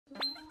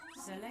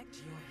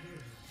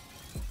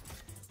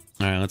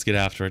All right, let's get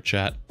after it,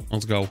 chat.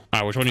 Let's go. All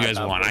right, which one do you guys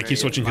want? I keep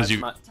switching because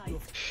you.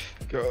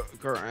 Go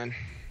Ryan.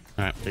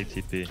 All right, take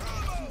TP.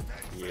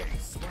 Yeah.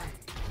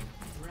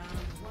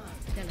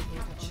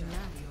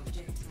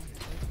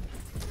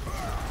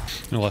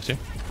 no left here.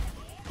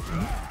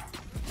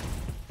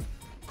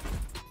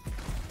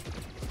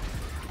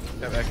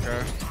 Got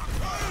Echo.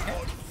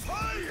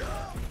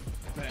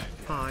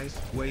 Eyes,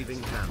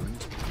 waving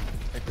hand.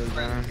 Echo's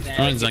down.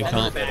 Ryan's on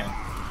comp.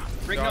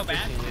 Bring no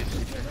back.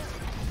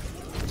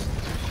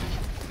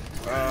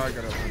 Oh, I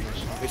gotta win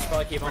this one. We should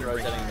probably keep on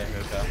rotating the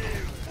hookah.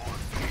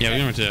 Yeah, we're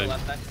going to.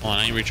 Hold on,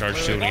 I need to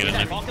recharge too when we get in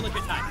there. Ball can look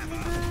good time.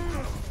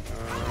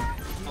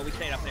 Oh, we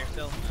stayed up there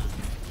still.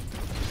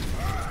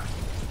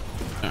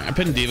 Right, I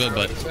pinned Diva,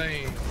 but. I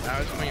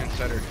was playing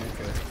setter.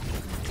 Okay.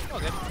 Oh,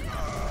 good.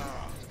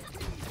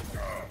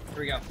 Here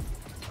we go.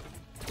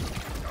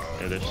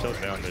 Yeah, they're still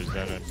down. There's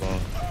Zen and ball.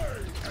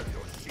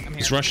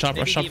 Just rush top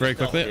very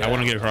quickly. Yeah. I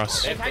want to get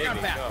across. High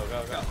ground back. Go.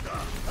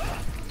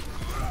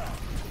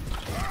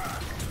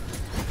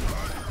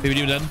 Baby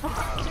Diva dead?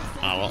 Oh,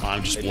 well,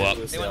 I'm just blew up.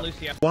 They went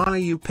Lucio. Why are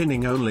you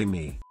pinning only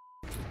me?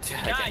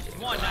 Nice,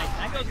 one, nice.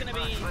 Echo's gonna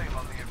be...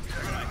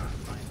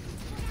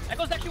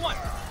 Echo's actually one.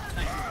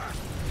 Nice.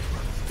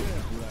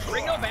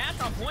 Bring no back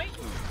on point.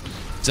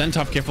 Zen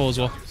top careful as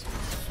well.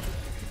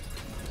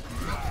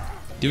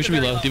 Diva should be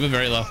low. Diva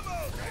very low.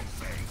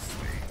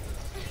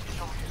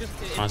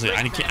 Honestly,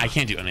 I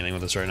can't do anything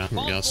with this right now. To be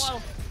honest.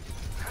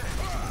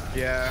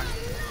 Yeah.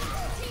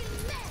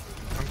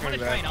 I'm I'm gonna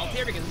try and ult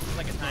here because this is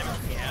like a timer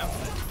we have.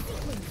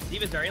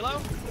 Diva's very low.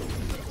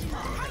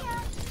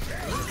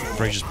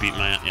 Break just beat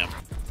my yeah.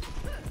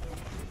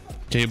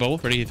 Okay, bubble.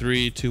 Ready?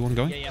 3, 2, 1,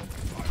 going. Yeah.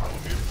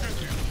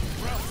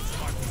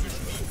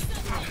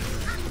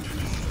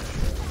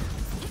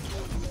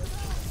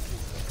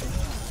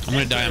 I'm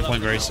gonna die on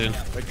point very soon.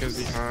 Echo's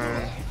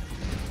behind.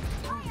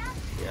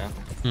 Yeah.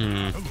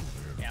 Yeah,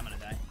 I'm gonna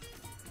die.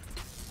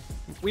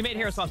 We made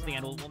hero swaps at the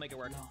end. We'll make it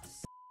work.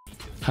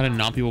 How to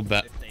knock people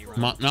back?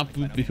 Not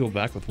beat people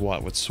back with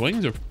what? With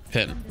swings or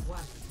pin?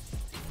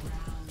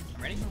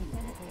 Ready?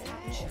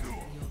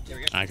 There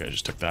we go. I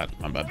just took that.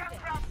 My bad.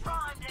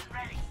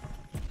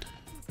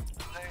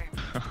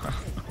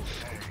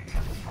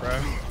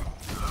 Bro.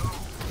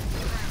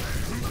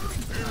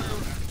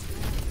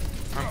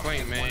 I'm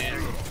playing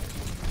man.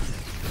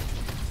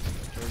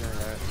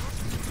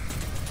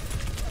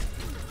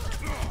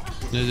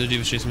 The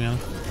Diva's chasing me out.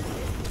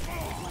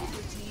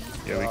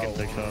 Yeah, we can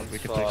take top. We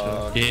can take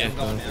top. Yeah.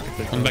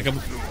 I'm back up.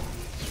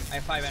 I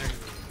have 5 energy.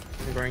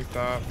 I'm going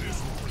top.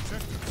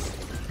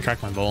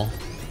 Crack my bowl.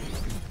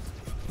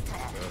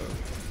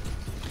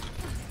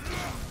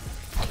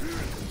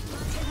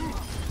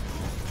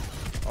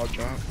 I'll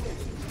drop.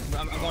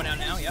 I'm going down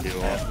now, yep.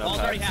 Yeah. Ball's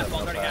already half,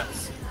 ball's already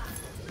half.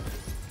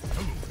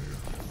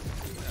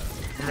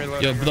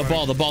 Yo, the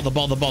ball,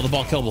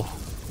 killable.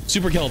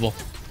 Super killable.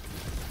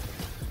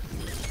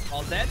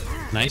 All dead.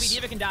 Nice. Maybe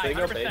Diva can die,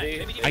 100%.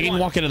 Maybe Diva I can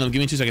walk into them. Give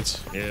me 2 seconds.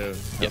 Yeah.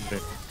 Yep. Yeah,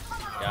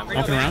 I'm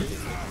Walking around.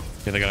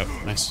 Okay, they got up.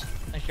 Nice.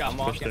 Nice job.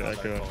 walking. Push the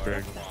Echo and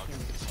Greg.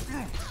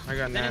 I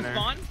got Then in Nana.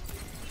 spawn.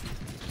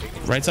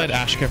 Right side,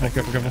 Ash. Careful.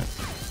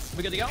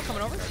 We good to go?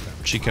 Coming over?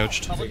 She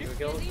coached. Bubble you?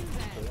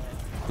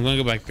 I'm gonna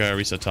go back,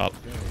 reset top.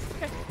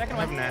 Okay, back I in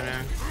have one.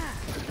 Nana.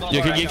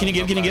 Yo, can you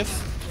give?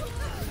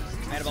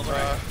 I had a bubble Bro,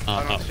 right. I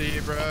don't see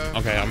you, bro.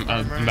 Okay,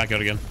 I'm back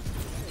out again.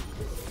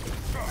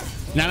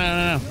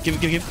 No.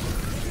 Give.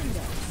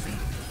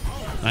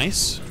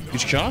 Nice.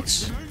 Good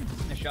shots.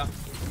 Nice shot.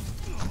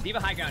 Diva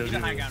high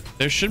ground.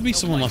 There should be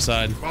someone left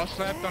side. Boss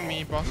left on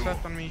me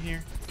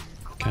here.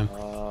 Okay. I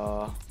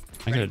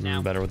could have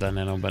done better with that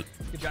nano, but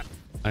Good job.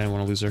 I didn't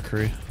want to lose our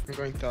curry. I'm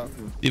going top.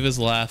 Diva's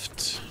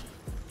left.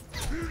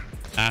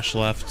 Ash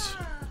left.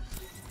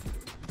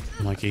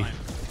 Lucky.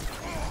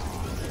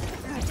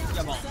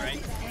 Got ball,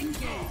 right?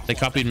 They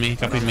copied me.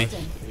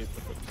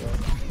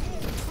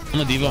 I'm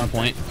the Diva on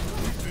point.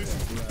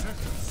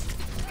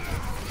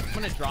 I'm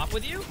gonna drop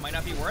with you. Might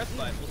not be worth,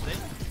 but we'll see.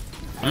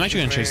 I'm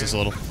actually gonna chase this a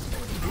little.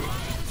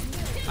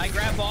 I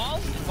grab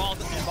balls and balls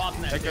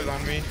in that. Echo's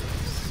on me.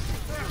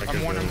 Echo's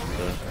I'm one of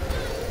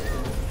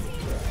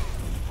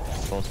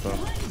Ball stop.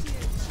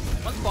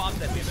 Once Bob's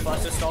dead, Diva's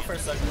Let's just stall for a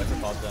second. Wait for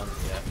Bob down.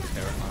 Yeah,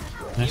 okay, we're fine.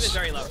 Nice.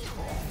 very low.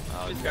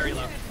 Diva's very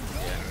low.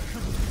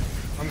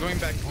 I'm going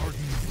back.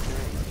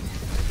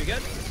 We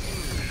good?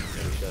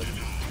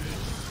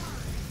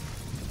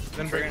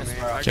 Then bring me.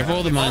 Careful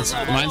with the mines.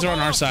 Mines are on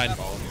our side.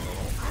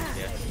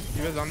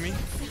 You guys on me?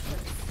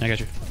 I got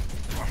you.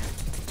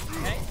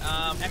 Okay,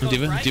 Echo's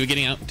Diva right.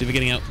 getting out. Your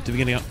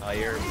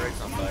break's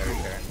on fire,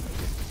 Karen.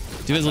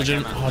 Diva's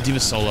legit. Oh,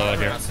 Diva's solo out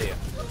here.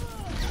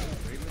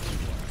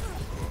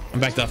 I'm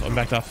backed off.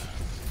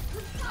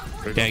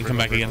 Okay, I can come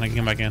back again.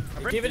 Diva into.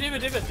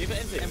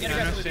 I'm gonna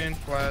Nana go with in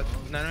flat.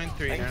 Nana in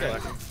 3.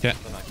 Nana. Okay.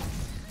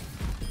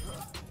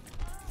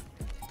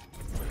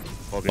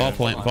 Ball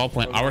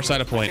point. Our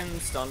side of I point. can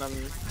stun them.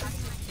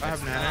 I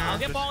have Nana. I'll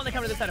get ball when they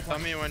come to this side of Tell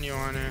point. me when you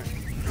want it.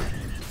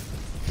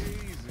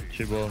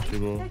 She ball.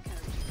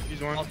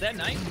 He's one. All dead,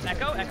 nice.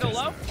 Echo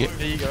low.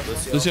 There you go.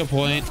 Lucio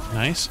point.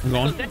 Nice. I'm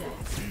Echo's going. dead.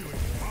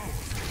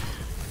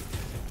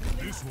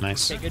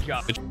 Nice. Okay, good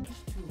job. Good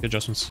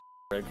adjustments.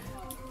 Brig.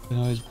 I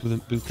always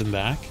boot them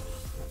back.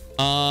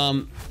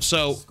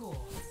 So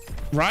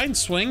Ryan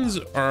swings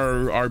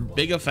are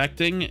big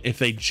affecting if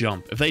they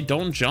jump. If they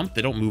don't jump,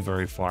 they don't move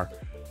very far.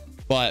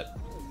 But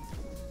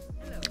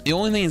the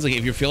only thing is, like,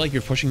 if you feel like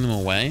you're pushing them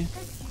away,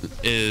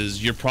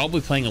 is you're probably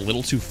playing a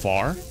little too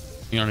far.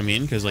 You know what I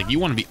mean? Because like you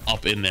want to be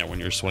up in there when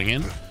you're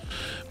swinging.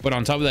 But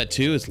on top of that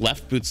too, it's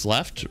left boots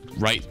left,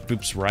 right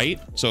boots right.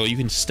 So you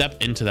can step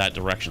into that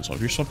direction. So if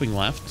you're swapping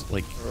left,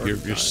 like you're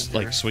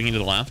like swinging to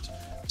the left,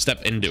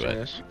 step into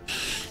it.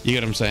 You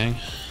get what I'm saying?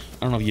 I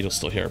don't know if Yito's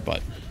still here,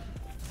 but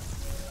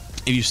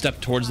if you step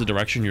towards the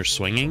direction you're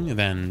swinging,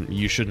 then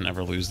you shouldn't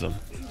ever lose them.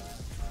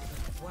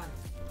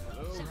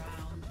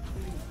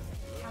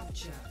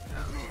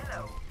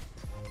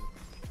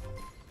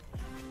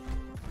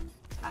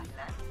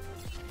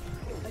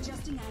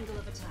 Adjusting angle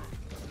of attack.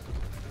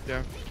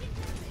 Yeah.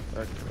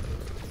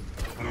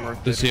 I'm worth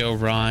it. Lucio,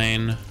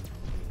 Ryan.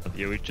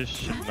 Yeah, we just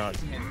should not.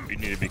 We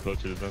need to be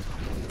closer to them.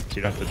 So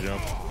you don't have to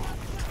jump.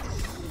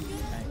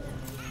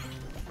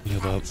 Heal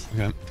up.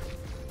 Okay.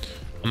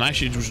 I'm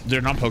actually,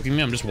 they're not poking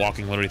me. I'm just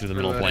walking literally through the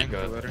middle of lane.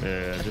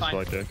 Yeah, just fine.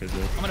 like that. Cause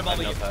I'm gonna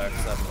bubble you.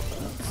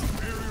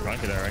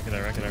 rank it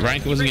there.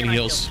 Rank wasn't getting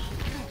heals.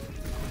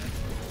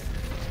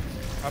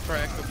 Upper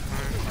echo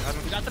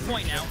behind. We got the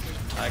point now.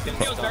 I can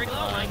Feels very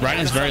low. Ryan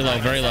is very low,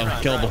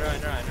 killable.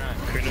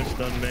 Critter's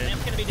done, man.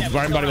 Lamp's gonna be dead.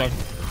 Ryan body block.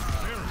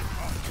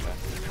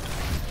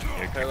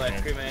 Clear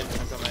left, cream in,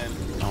 come in.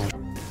 Oh.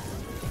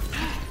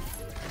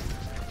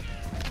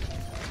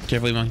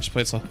 Carefully, man. Just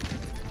play it slow.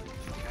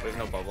 There's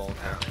no bubble.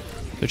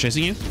 They're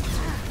chasing you.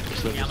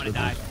 Yeah, I'm gonna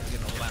die.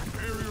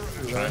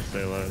 Try to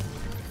stay alive.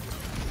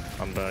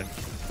 I'm back.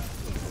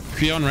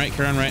 Creo on right,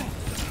 Creo on right.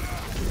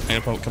 I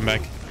gotta come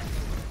back.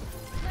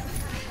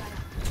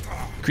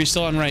 Cree's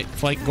still on right,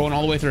 flank going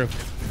all the way through.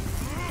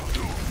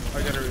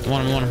 I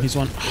want him, he's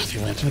one. Oh, if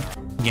you landed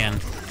again.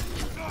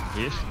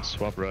 You just can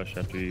swap rush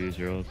after you use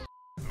your ult.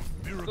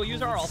 We'll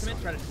use our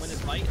ultimate, try to win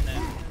this fight, and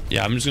then...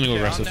 Yeah, I'm just gonna go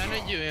aggressive. I'll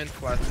down you in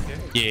flat, okay?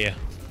 Yeah.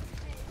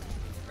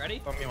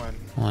 Ready? Let me one.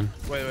 One.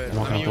 Wait. I'm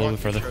walking up a little bit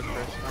further.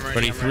 I'm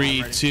Ready,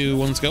 3, 2,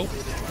 1, let's go.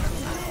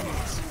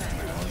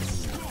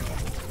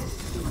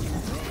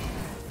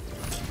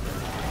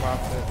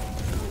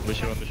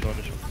 Lucio.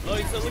 Oh,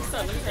 he's still looks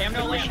up. Damn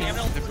no lamp, damn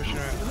no.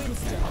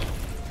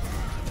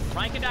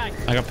 Ryan can die.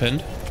 I got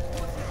pinned.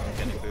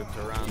 Getting booped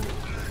around.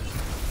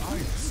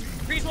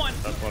 Freeze one.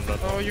 That's one.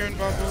 Oh, you're in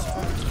bubble.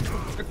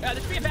 There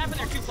should be a bap in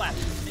there, 2 flash.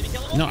 Maybe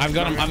kill him? No, I've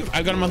got him.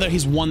 I've got him out there.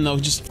 He's one though.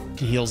 He just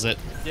heals it.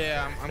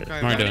 Yeah, I'm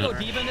kind Alright, of. doing Do you it. want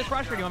to go D.Va in this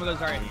rush, or do you want to go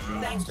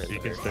Zarya? You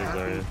can stay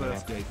there.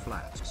 Birthday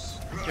flats.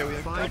 Okay, we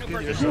have 5 no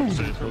digits purchase.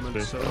 of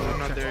settlement so I'm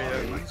not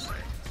there yet. please.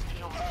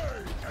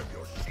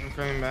 I'm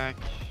coming back.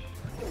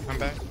 I'm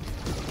back.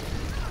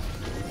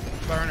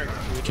 Fire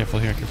Careful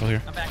here.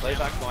 I'm back Play now.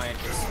 back point.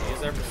 Just use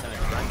their percentage.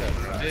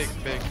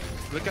 Big.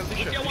 Look at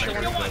Lucio. Lucio one,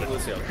 Lucio one.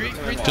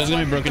 Lucio. Joe's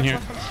gonna be broken here.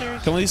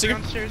 Come with these again.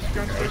 Downstairs.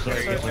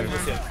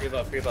 Lucio,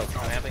 free buff.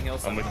 I'm hamping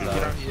heals. I'm with you. You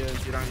don't heal.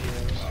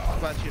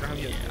 Flat, you don't have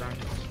heals.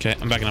 Okay,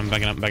 I'm backing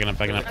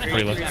up.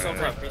 Pretty low.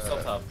 Free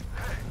so tough.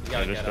 You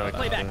gotta get out.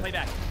 Play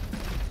back.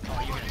 Oh,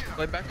 you can.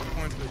 Play back to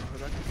point,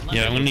 please.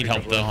 Yeah, I'm gonna need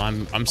help though.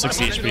 I'm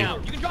 60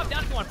 HP. You can drop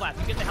down if you want flat.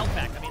 You get the health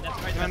back. I mean,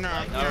 that's right. No,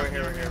 I'm No, we're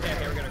here.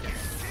 Okay, we're good.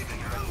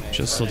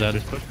 She's still dead.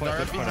 Push point.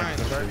 Right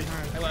behind.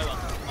 I will.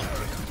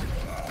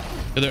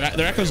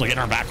 Their echo's like in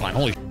our backline.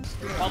 Holy.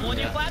 Bubbling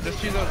you flat?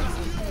 Just use those.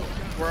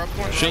 We're up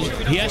one. Shield.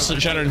 He has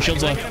Shatter and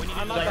shields left.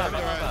 I'm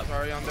up.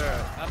 Sorry, on the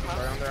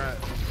right.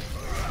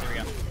 Here we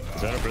go.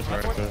 Is that a burst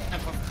right there?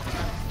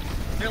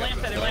 They're lamp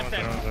set.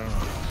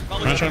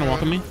 You're not trying to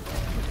walk on me.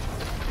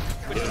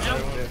 Switch now.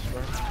 Yes,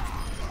 bro.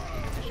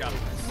 Good job.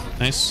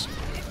 Nice.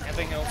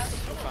 Hamping heals.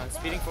 Fine.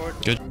 Speeding forward.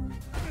 Good.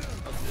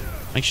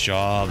 Nice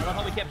job. I love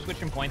how we kept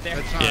switching point there.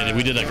 Yeah,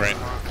 we did that great.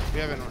 We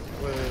haven't.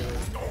 Wait.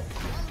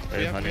 Hey,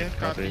 We honey, have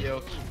caught the copy.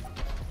 yolks.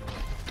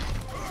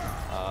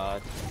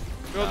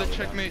 Go The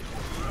checkmate.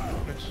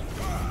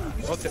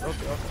 Okay. Nice.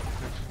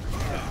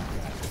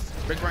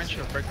 Break rank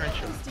shield.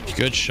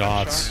 Good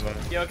shots.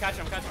 Yo, catch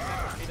him.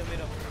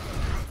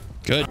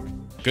 Lead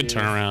him. Good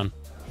turnaround.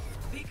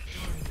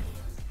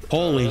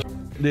 Holy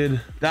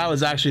dude, that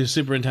was actually a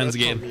super intense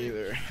That's not game. me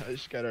either. I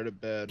just got out of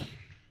bed.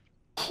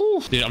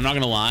 Dude, I'm not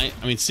gonna lie.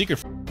 I mean, Seeker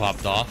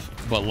popped off,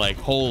 but like,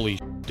 holy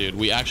dude,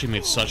 we actually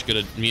made such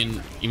good. Me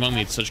and Emo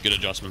made such good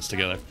adjustments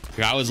together.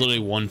 Like, I was literally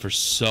one for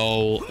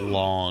so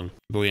long,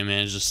 but we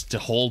managed just to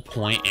hold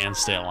point and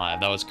stay alive.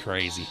 That was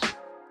crazy.